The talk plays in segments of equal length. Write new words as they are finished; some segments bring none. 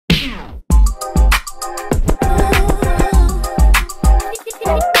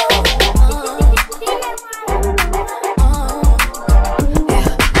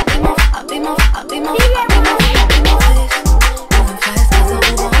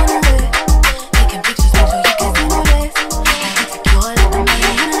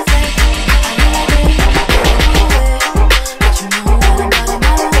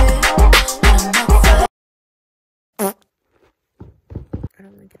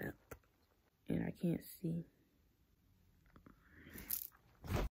can't see.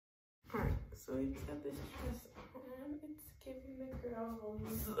 Alright, so we just got this dress on. It's giving the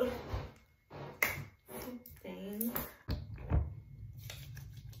girls thing.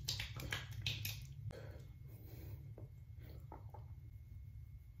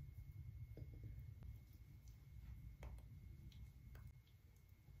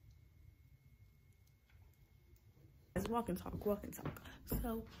 Let's walk and talk, walk and talk.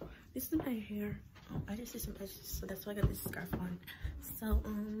 So this is my hair. I just did some edges, so that's why I got this scarf on. So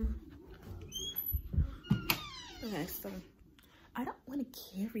okay, so I don't want to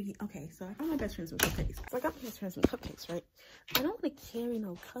carry. Okay, so I got my best friend some cupcakes. So I got my best friend some cupcakes, right? I don't want to carry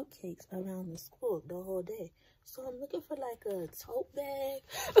no cupcakes around the school the whole day. So I'm looking for like a tote bag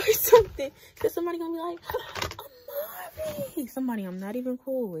or something. Cause somebody gonna be like, Amari, somebody I'm not even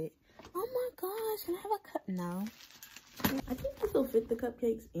cool with. Oh my gosh, can I have a cup? No. I think this will fit the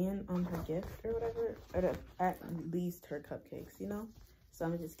cupcakes and her gift or whatever, or at least her cupcakes, you know? So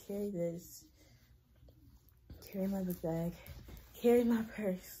I'm gonna just carry this, carry my book bag, carry my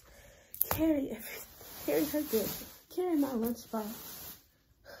purse, carry everything, carry her gift, carry my lunchbox.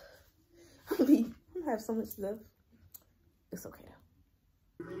 I'm gonna have so much stuff. It's okay though.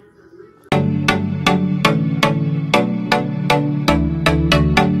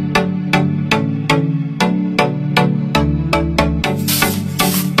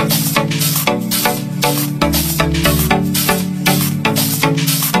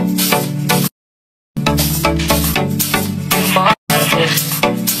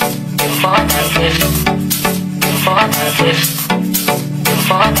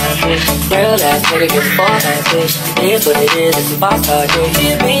 Real ass nigga, get the ball like this. It is what it is, it's a boss hard dick.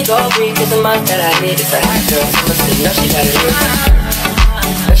 Give me go free, it's a month that I hit. It's a hot girl, I'ma say, you know she got it lit.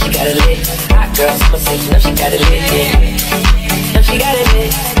 Know she got it lit. Hot girl, I'ma say, you know she got it lit, yeah. Know she got it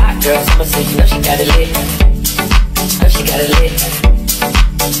lit. Hot girl, I'ma say, you know she got it lit. Know she got it lit.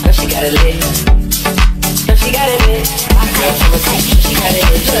 Know she got it lit. Know she got it lit. Hot girl, I'ma say, she got it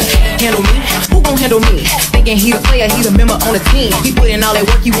lit. Handle me? Who gon' handle me? Thinking he the player, he the member on the team. He put in all that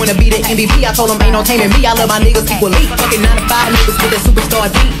work, he wanna be the MVP. I told him ain't no taming me, I love my niggas equally. Fucking 9 to 5 niggas with that superstar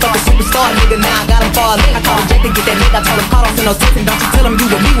beat. Fuck a superstar nigga, now I got him falling. I called Jake to get that nigga, I told him call, don't send no text, and don't you tell him you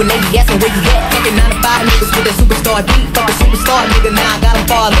with me when they be asking where you at. Fucking 9 to 5 niggas with that superstar beat. Fuck a superstar nigga, now I got him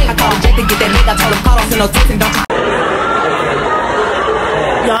falling. I called Jake to get that nigga, I told him call, don't send no text, and don't you.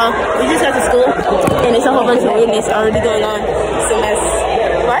 Y'all, we just got to school, and it's a whole bunch of weirdness already going on. It's a mess.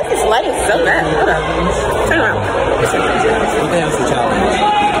 Why is this lighting so bad? Hold up. Turn around. That's the challenge.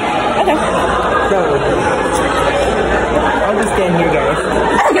 Okay. So, I'll just stand here, guys.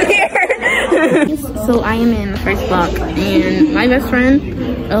 So I am in the first block, and my best friend.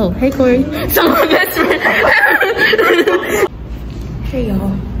 Oh, hey Corey. So my best friend. Hey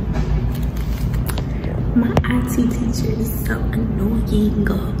y'all. My IT teacher is so annoying.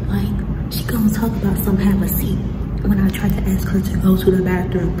 Like, she gonna talk about some have a seat when I tried to ask her to go to the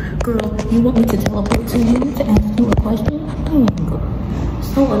bathroom. Girl, you want me to teleport to you to ask you a question? Dang,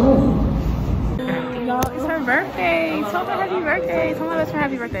 so annoying. Y'all, it's her birthday. Tell her happy birthday. Tell my best friend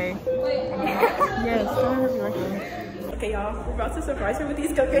happy birthday. Yes, tell her happy birthday. Okay, y'all, we're about to surprise her with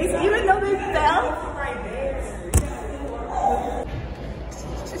these cupcakes, even though they fell.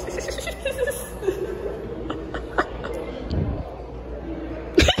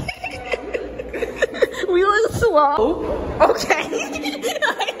 We look slow. Okay.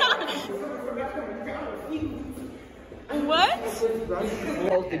 What?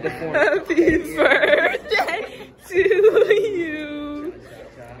 Happy birthday to you.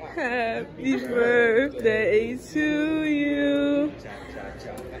 Happy birthday to you.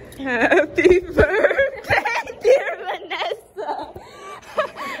 Happy birthday, dear Vanessa.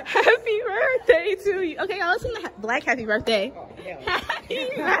 Happy birthday to you. Okay, y'all, listen to Black happy birthday. Happy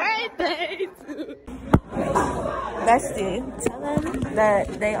birthday to you. Bestie, tell them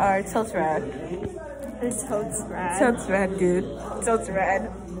that they are totes rad. They're totes rad. Totes rad, dude. Totes rad.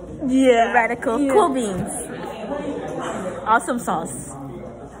 Yeah. Radical. Yeah. Cool beans. Awesome sauce.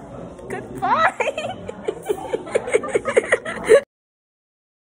 Goodbye.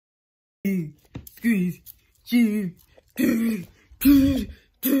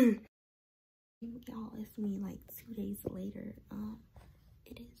 Y'all, it's me like 2 days later.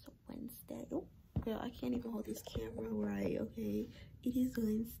 It is Wednesday. Oh, girl, I can't even hold this camera right, okay? It is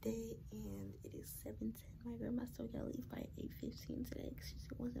Wednesday and it is 7:10. My grandma still gotta leave by 8:15 today because she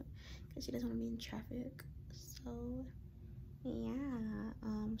doesn't want to be in traffic. So yeah,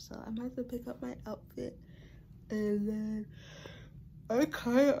 so I'm gonna have to pick up my outfit, and then I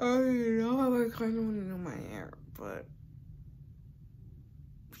kind of already know how I kind of want to do my hair, but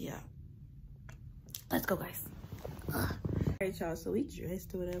yeah. Let's go, guys. Alright, y'all, so we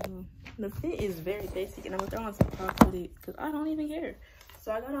dressed or whatever. The fit is very basic, and I'm gonna throw on some crop hoodies because I don't even care.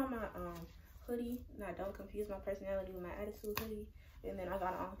 So I got on my hoodie. Now don't confuse my personality with my attitude hoodie. And then I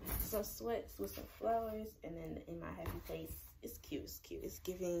got on some sweats with some flowers, and then in my happy face, it's cute, it's cute. It's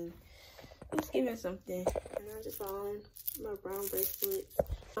giving something. And I just on my brown bracelets.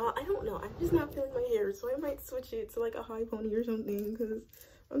 I don't know, I'm just not feeling my hair, so I might switch it to like a high pony or something because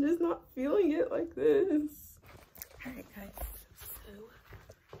I'm just not feeling it like this. Alright guys, so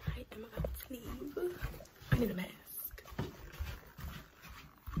I am about to leave. I need a mask.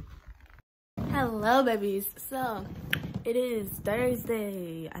 Hello babies, so it is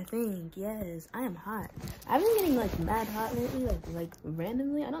Thursday, I think. Yes, I am hot. I've been getting like mad hot lately, like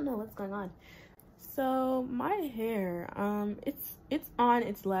randomly. I don't know what's going on. So my hair, it's on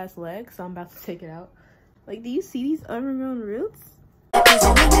its last leg, so I'm about to take it out. Like, do you see these overgrown roots?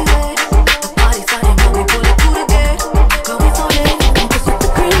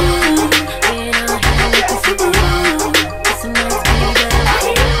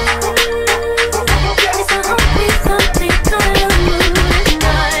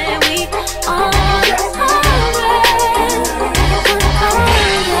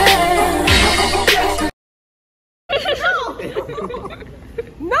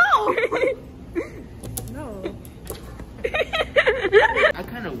 I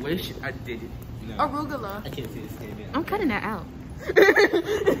kind of wish I did it. No. Arugula. I can't see this name yet. I'm cutting that out.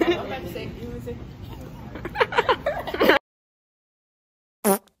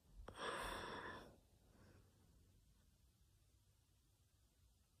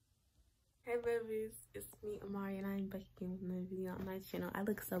 Hey babies, it's me Amari, and I'm back again with another video on my channel. I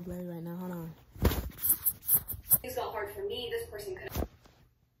look so blurry right now. Hold on. It's not hard for me. This person could.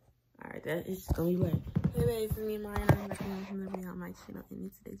 Alright, that is just gonna be blurry. Hey babies, it's me Amari, and I'm back again with another video on my channel. And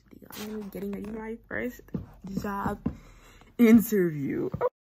in today's video, I'm gonna be getting ready for my first job interview.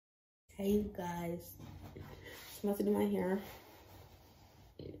 Hey you guys, I'm about to do my hair.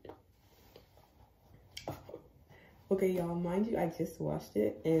 Okay, y'all, mind you, I just washed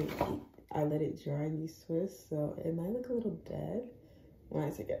it and I let it dry in these twists, so it might look a little dead when I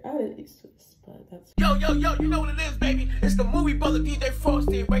take it out of these twists, but that's... Yo, you know what it is, baby. It's the movie brother, DJ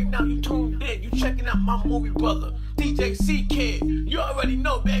Frosty. Right now, you tuned in. You checking out my movie brother, DJ CK. You already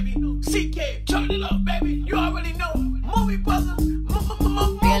know, baby. CK, turn it up, baby. You already know. Movie brother.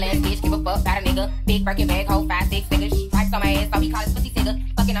 Real ass bitch, give a fuck about a nigga. Big Birkin bag, hold 5, 6 figures. Stripes on my ass, so he call his pussy nigga.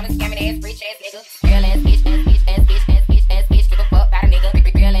 Fucking on his scamming ass, rich ass nigga. Real ass bitch, give a fuck about a nigga.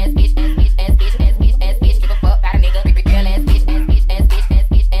 Real ass bitch, give a fuck about a nigga. Real ass bitch, give a fuck about a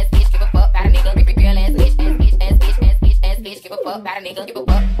nigga. Real ass bitch, give a fuck about a nigga. Give a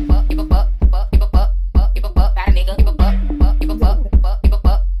fuck about a nigga. Give a fuck about a nigga. Give a fuck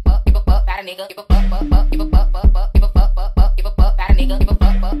about a nigga. Give a fuck about a nigga.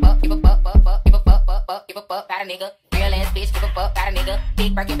 Give a fuck about a nigga. Real ass bitch, give a fuck about a nigga.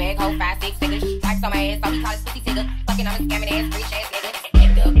 Big Birkin bag, hold 5, 6 figures. Stripes on my ass, so he call his pussy nigga. Fucking on his scamming ass, rich ass nigga.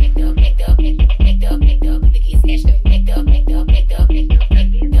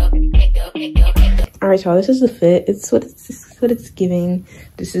 Alright y'all, this is the fit. It's what it's giving.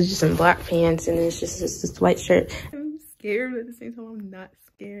 This is just some black pants and it's just this white shirt. I'm scared, but at the same time I'm not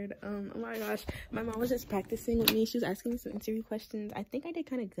scared. Oh my gosh, my mom was just practicing with me. She was asking me some interview questions. I think I did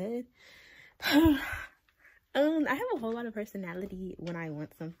kind of good. I have a whole lot of personality when I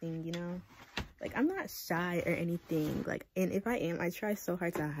want something, you know? Like, I'm not shy or anything. Like, and if I am, I try so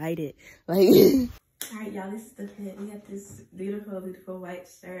hard to hide it. Like, alright, y'all, this is the fit. We have this beautiful white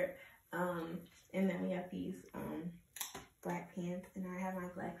shirt. And then we have these black pants, and I have my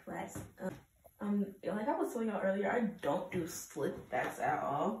black flats. Like I was telling y'all earlier, I don't do slip backs at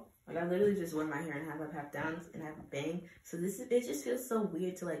all. Like, I literally just wear my hair and have up, half downs, and have a bang. So it just feels so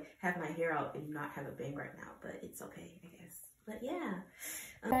weird to like have my hair out and not have a bang right now, but it's okay, I guess. But yeah.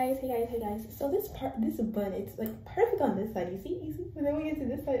 Hey guys. So this bun, it's like perfect on this side. You see? But then we get to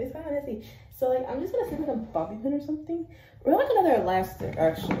this side, it's kind of messy. So like, I'm just gonna stick like a bobby pin or something, or like another elastic,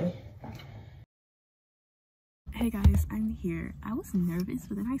 actually. Hey guys, I'm here. I was nervous,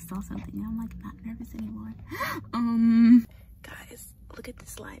 but then I saw something and I'm like not nervous anymore. Guys, look at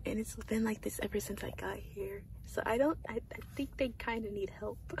this line, and it's been like this ever since I got here. So I think they kind of need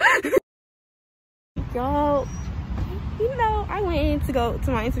help. Y'all, you know, I went in to go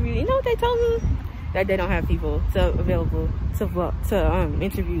to my interview. You know what they told me? That they don't have people available to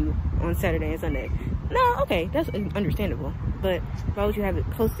interview on Saturday and Sunday. No, okay, that's understandable. But why would you have it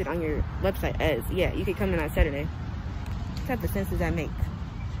posted on your website as, yeah, you could come in on Saturday? What type of sense does that make?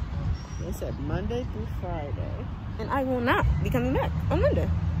 They said Monday through Friday. And I will not be coming back on Monday.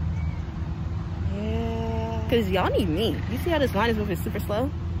 Yeah. Because y'all need me. You see how this line is moving super slow?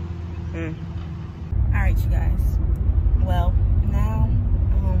 Alright, you guys. Well, now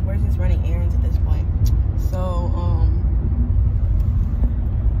we're just running errands at this point. So,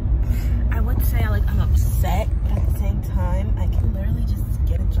 I would say I'm upset at the same time. I can literally just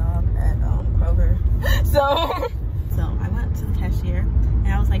get a job at Kroger. So I went to the cashier and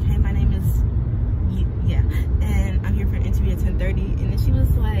I was like, hey, my name is yeah, and I'm here for an interview at 10:30. And then she was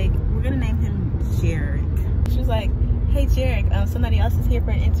like, we're gonna name him Jarek. She was like, hey Jarek, somebody else is here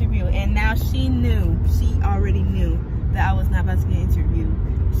for an interview. And now she already knew that I was not about to get interviewed.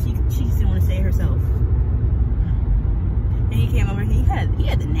 She just didn't want to say it herself. And he came over, he had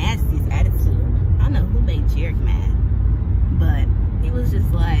the nastiest attitude. I don't know who made Jarek mad, but he was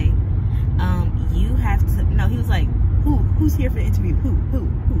just like, you have to, no, he was like, who's here for the interview? Who,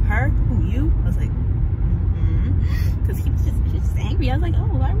 her, who, you? I was like, because he was just angry. I was like, oh,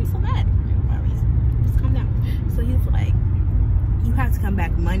 why are we so mad? Just calm down. So he was like, you have to come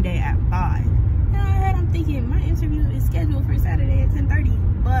back Monday at 5. And I'm thinking, my interview is scheduled for Saturday at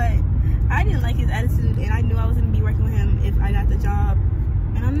 10:30, but I didn't like his attitude, and I knew I was going to be working with him if I got the job.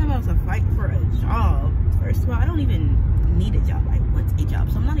 And I'm not about to fight for a job. First of all, I don't even need a job. I want a job,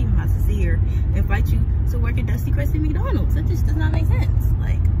 so I'm not even about to sit here and fight you to work at Dusty Krusty McDonald's. That just does not make sense.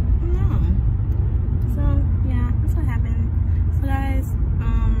 Like, no. So yeah, that's what happened. So guys,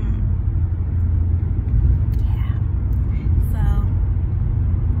 yeah. So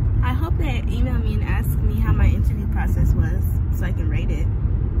I hope they email me and ask me how my interview process was so I can rate it,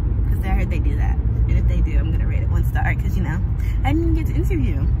 because I heard they do that. And if they do, I'm gonna rate it 1 star, because you know I didn't get to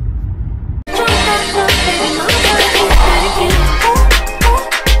interview.